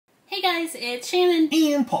guys, it's Shannon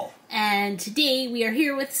and Paul, and today we are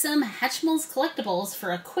here with some Hatchimals Collectibles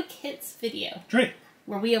for a quick hits video. Great.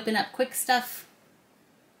 Where we open up quick stuff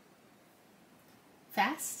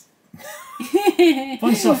fast.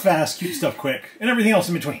 Fun stuff fast, cute stuff quick, and everything else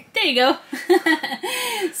in between. There you go.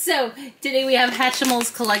 So today we have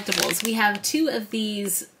Hatchimals Collectibles. We have two of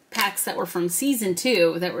these packs that were from season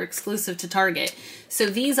 2 that were exclusive to Target. So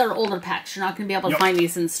these are older packs. You're not going to be able to find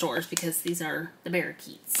these in stores because these are the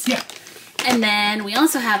Bearkeets. Yeah. And then we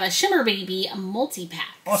also have a Shimmer Baby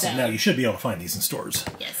multi-pack. Awesome. So, now you should be able to find these in stores.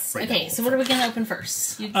 yes. Right okay, now. so what are we going to open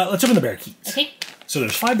first? Let's open the Bearkeets. Okay. So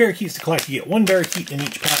there's 5 Bearkeets to collect. You get 1 Bearkeet in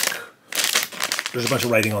each pack. There's a bunch of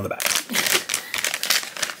writing on the back.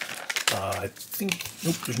 I think...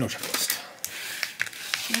 Nope, there's no checklist.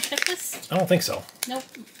 No checklist? I don't think so. Nope.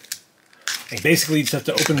 And basically, you just have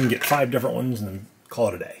to open and get 5 different ones and then call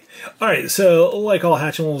it a day. Alright, so like all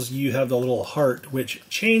Hatchimals, you have the little heart, which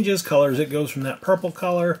changes colors. It goes from that purple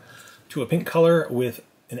color to a pink color with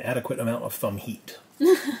an adequate amount of thumb heat.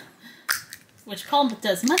 Which Paul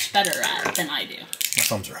does much better at than I do. My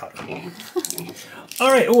thumbs are hotter.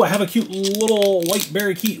 Alright, oh, I have a cute little white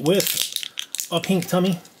Bearkeet with a pink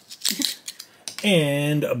tummy.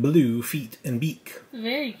 And a blue feet and beak.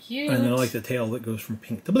 Very cute. And then I like the tail that goes from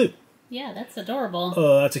pink to blue. Yeah, that's adorable.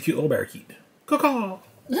 That's a cute little Bearkeet. Caw-caw!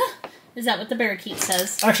 Is that what the Bearkeet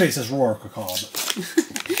says? Actually, it says roar caw-caw,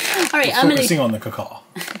 but all right, I'm focusing on the caw-caw.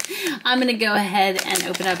 I'm gonna go ahead and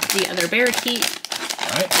open up the other Bearkeet. All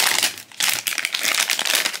right.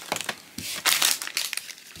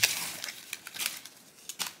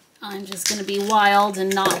 I'm just gonna be wild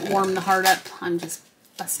and not warm the heart up. I'm just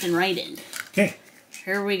busting right in. Okay.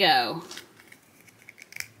 Here we go.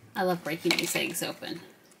 I love breaking these eggs open.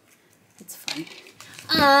 It's fun.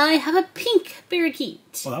 I have a pink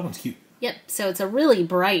Bearkeet. Well, that one's cute. Yep, so it's a really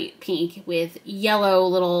bright pink with yellow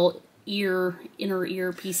little inner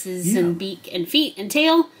ear pieces and beak and feet and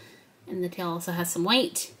tail. And the tail also has some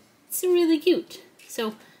white. It's really cute.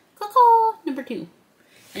 So, caw-caw, number 2.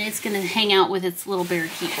 And it's going to hang out with its little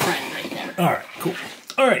Bearkeet friend right there. All right, cool.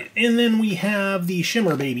 All right, and then we have the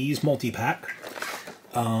Shimmer Babies multi-pack.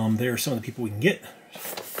 There are some of the people we can get.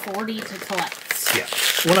 40 to collect. Yeah,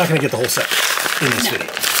 we're not going to get the whole set in this video.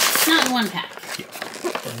 Not in one pack. Yeah.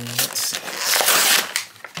 Let's see.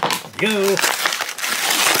 There we go.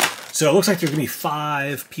 So it looks like there's going to be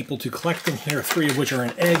 5 people to collect in here, 3 of which are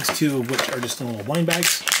in eggs, 2 of which are just in little blind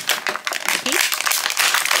bags. Okay.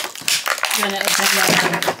 You're going to open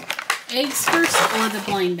the eggs first or the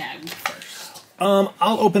blind bag first? I'll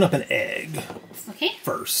open up an egg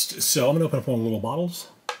first. So I'm going to open up one of the little bottles.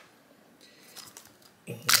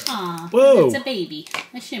 Aw, whoa! It's a baby.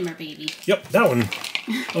 A Shimmer Baby. Yep, that one.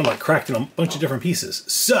 I'm like cracked in a bunch of different pieces.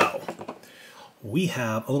 So, we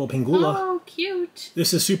have a little Pingula. Oh, cute.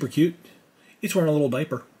 This is super cute. It's wearing a little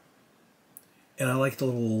diaper. And I like the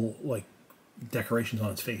little, like, decorations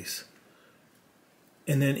on its face.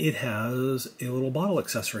 And then it has a little bottle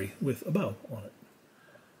accessory with a bow on it.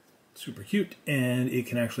 Super cute. And it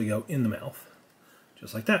can actually go in the mouth.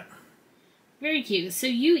 Just like that. Very cute. So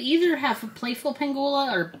you either have a playful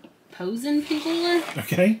Pingula or posing Pingula.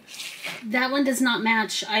 Okay. That one does not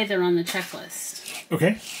match either on the checklist.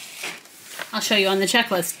 Okay. I'll show you on the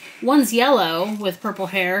checklist. One's yellow with purple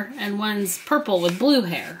hair, and one's purple with blue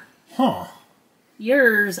hair. Huh.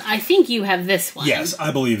 Yours, I think you have this one. Yes,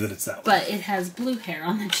 I believe that it's that one. But it has blue hair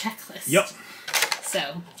on the checklist. Yep.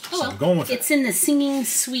 So, I'm going with it's in the Singing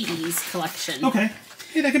Sweeties collection. Okay.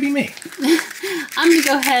 Hey, that could be me. I'm going to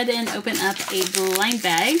go ahead and open up a blind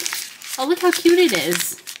bag. Oh, look how cute it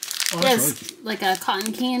is. Oh, it has really like a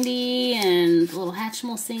cotton candy and a little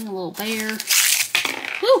Hatchimals thing, a little bear.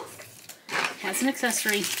 Woo! Has an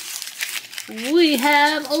accessory. We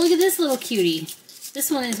have, oh, look at this little cutie.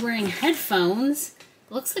 This one is wearing headphones.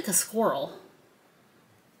 It looks like a squirrel.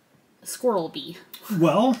 A squirrel bee.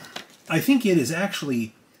 Well, I think it is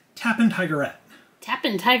actually Tappin' Tigerette.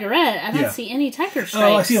 Tappin' Tigerette? I don't see any tiger stripes.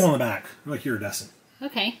 Oh, I see them on the back, like iridescent.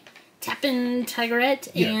 Okay. Tappin'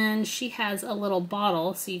 Tigerette, and she has a little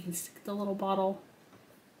bottle, so you can stick the little bottle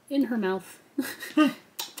in her mouth.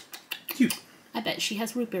 Cute. I bet she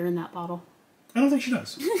has root beer in that bottle. I don't think she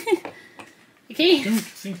does. Okay. I don't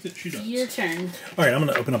think that she does. Your turn. All right, I'm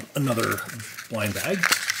going to open up another blind bag.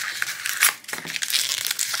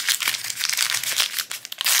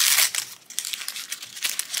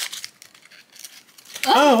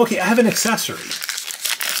 Oh, okay, I have an accessory.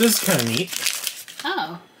 So this is kind of neat.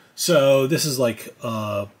 Oh. So this is like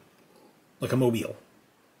a mobile.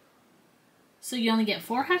 So you only get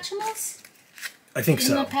 4 Hatchimals? I think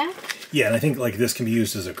so. In the pack? Yeah, and I think like this can be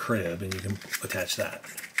used as a crib, and you can attach that.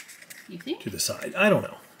 You think? To the side. I don't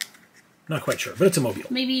know. Not quite sure, but it's a mobile.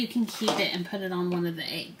 Maybe you can keep it and put it on one of the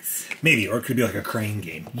eggs. Maybe, or it could be like a crane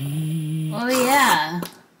game. Oh yeah,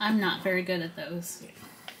 I'm not very good at those.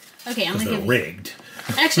 Okay, I'm gonna give rigged.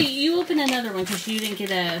 Actually, you open another one because you didn't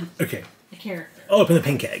get a character. I'll open the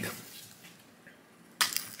pink egg.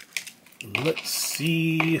 Let's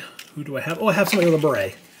see. Who do I have? Oh, I have somebody with a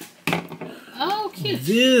beret. Oh, cute.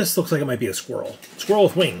 This looks like it might be a squirrel. Squirrel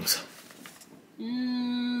with wings.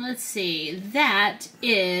 Let's see. That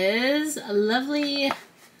is a lovely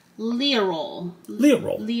Leorol.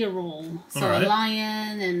 Leorol. So right. a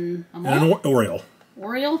lion and a mole? And an oriole.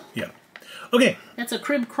 Oriole? Yeah. Okay. That's a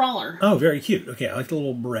crib crawler. Oh, very cute. Okay, I like the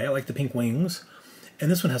little beret. I like the pink wings.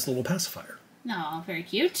 And this one has a little pacifier. No, very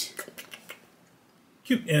cute.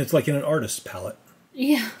 Cute. And it's like in an artist's palette.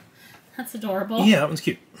 Yeah. That's adorable. Yeah, that one's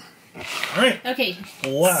cute. All right. Okay.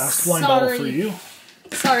 Last blind bottle for you.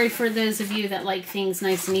 Sorry for those of you that like things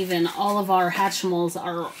nice and even. All of our Hatchimals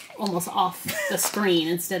are almost off the screen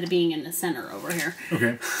instead of being in the center over here.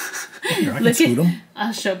 Okay. Here, I can scoot them.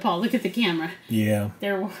 I'll show Paul. Look at the camera. Yeah.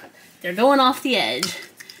 They're going off the edge.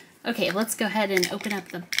 Okay, let's go ahead and open up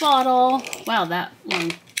the bottle. Wow, that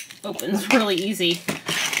one opens really easy.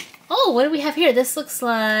 Oh, what do we have here? This looks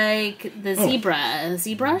like the zebra.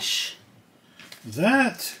 ZBrush?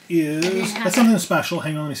 That's something special.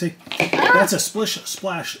 Hang on, let me see. That's a Splish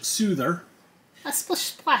Splash Soother. A Splish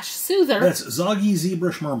Splash Soother? That's Zoggy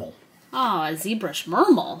ZBrush Mermal. Oh, a ZBrush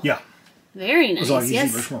Mermal. Yeah. Very nice. Zoggy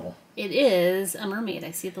yes, ZBrush Mermal. it is a mermaid.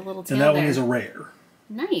 I see the little tail and that there. one is a rare.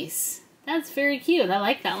 Nice. That's very cute. I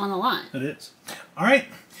like that one a lot. It is. All right.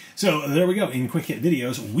 So there we go. In Quick Hit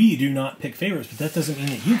Videos, we do not pick favorites, but that doesn't mean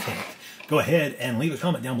that you can't. Go ahead and leave a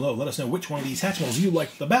comment down below. Let us know which one of these Hatchimals you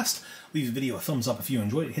like the best. Leave the video a thumbs up if you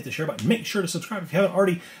enjoyed it. Hit the share button. Make sure to subscribe if you haven't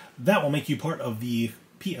already. That will make you part of the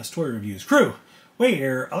PSToyReviews crew,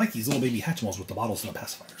 where I like these little baby Hatchimals with the bottles and the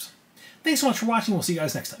pacifiers. Thanks so much for watching. We'll see you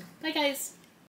guys next time. Bye, guys.